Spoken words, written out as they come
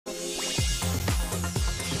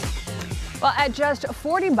Well, at just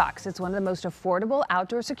 $40, it's one of the most affordable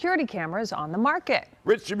outdoor security cameras on the market.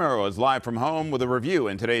 Rich DeMuro is live from home with a review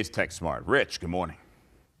in today's Tech Smart. Rich, good morning.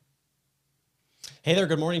 Hey there,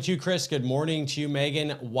 good morning to you, Chris. Good morning to you,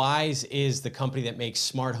 Megan. Wyze is the company that makes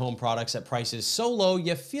smart home products at prices so low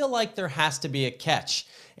you feel like there has to be a catch.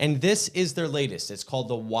 And this is their latest. It's called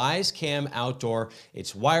the Wyze Cam Outdoor.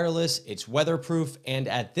 It's wireless, it's weatherproof, and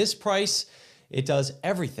at this price, it does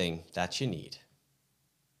everything that you need.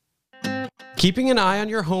 Keeping an eye on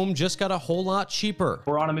your home just got a whole lot cheaper.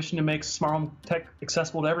 We're on a mission to make smart home tech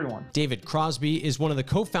accessible to everyone. David Crosby is one of the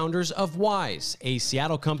co-founders of Wyze, a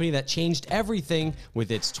Seattle company that changed everything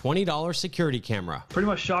with its $20 security camera. Pretty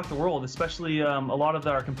much shocked the world, especially a lot of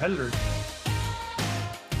our competitors.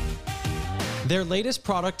 Their latest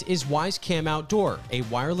product is Wyze Cam Outdoor, a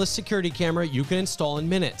wireless security camera you can install in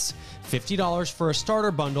minutes. $50 for a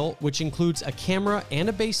starter bundle, which includes a camera and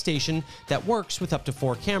a base station that works with up to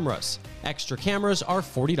 4 cameras. Extra cameras are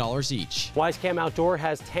 $40 each. Wyze Cam Outdoor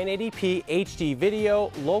has 1080p HD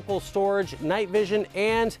video, local storage, night vision,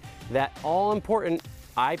 and that all-important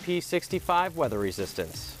IP65 weather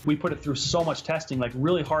resistance. We put it through so much testing, like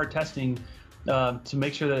really hard testing, to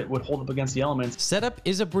make sure that it would hold up against the elements. Setup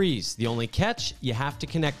is a breeze. The only catch, you have to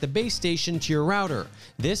connect the base station to your router.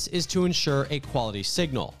 This is to ensure a quality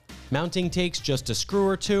signal. Mounting takes just a screw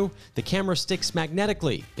or two. The camera sticks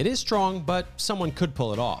magnetically. It is strong, but someone could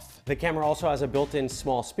pull it off. The camera also has a built-in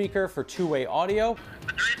small speaker for two-way audio.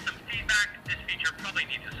 But there is some feedback. This feature probably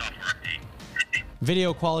needs a software update.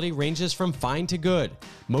 Video quality ranges from fine to good.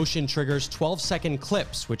 Motion triggers 12-second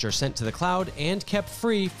clips, which are sent to the cloud and kept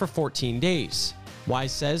free for 14 days.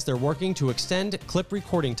 Wyze says they're working to extend clip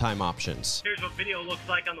recording time options. Here's what video looks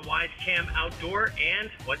like on the Wyze Cam Outdoor and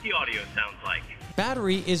what the audio sounds like.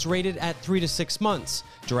 Battery is rated at 3 to 6 months.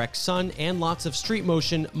 Direct sun and lots of street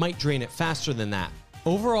motion might drain it faster than that.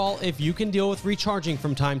 Overall, if you can deal with recharging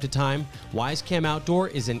from time to time, Wyze Cam Outdoor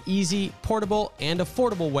is an easy, portable, and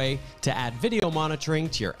affordable way to add video monitoring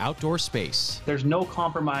to your outdoor space. There's no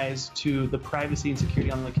compromise to the privacy and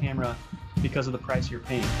security on the camera because of the price you're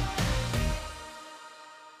paying.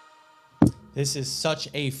 This is such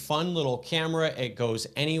a fun little camera. It goes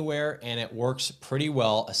anywhere and it works pretty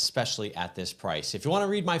well, especially at this price. If you want to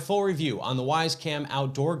read my full review on the Wyze Cam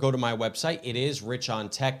Outdoor, go to my website. It is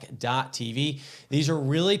richontech.tv. These are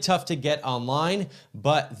really tough to get online,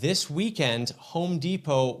 but this weekend, Home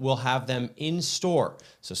Depot will have them in store.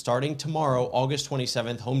 So starting tomorrow, August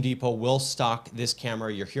 27th, Home Depot will stock this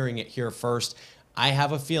camera. You're hearing it here first. I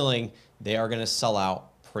have a feeling they are going to sell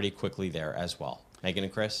out pretty quickly there as well. Megan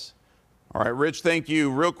and Chris? All right, Rich, thank you.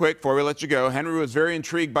 Real quick before we let you go, Henry was very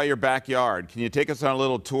intrigued by your backyard. Can you take us on a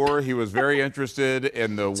little tour? He was very interested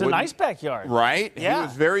in the It's a nice backyard. Right? Yeah. He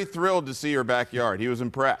was very thrilled to see your backyard. He was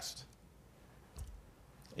impressed.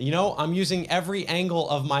 You know, I'm using every angle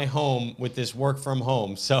of my home with this work from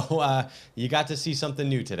home, so you got to see something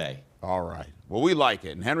new today. All right. Well, we like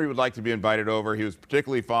it, and Henry would like to be invited over. He was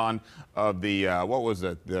particularly fond of the, what was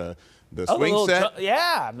it, the swing set?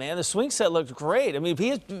 Yeah, man, the swing set looked great. I mean,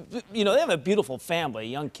 you know, they have a beautiful family,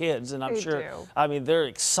 young kids, and I'm sure, I mean, they're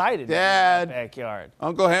excited Dad, in the backyard.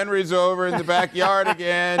 Uncle Henry's over in the backyard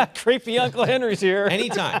again. Creepy Uncle Henry's here.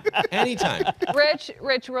 Anytime, anytime. Rich,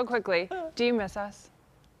 real quickly, do you miss us?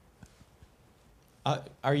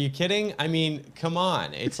 Are you kidding? I mean, come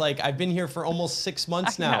on. It's like I've been here for almost 6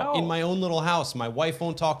 months now in my own little house. My wife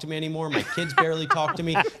won't talk to me anymore. My kids barely talk to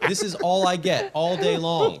me. This is all I get all day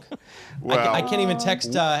long. Well, I can't even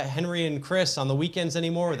text Henry and Chris on the weekends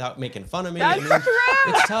anymore without making fun of me. That's true.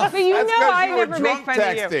 It's tough. But you That's know 'cause I you were never make fun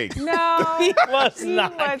texting. of you. No, He was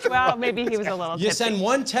not. well, maybe he was a little You tipsy. send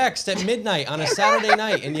one text at midnight on a Saturday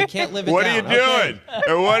night and you can't live it what down. are you doing?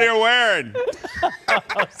 And what are you wearing?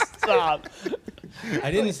 Stop.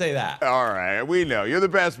 I didn't say that. All right, we know. You're the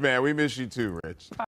best, man. We miss you too, Rich.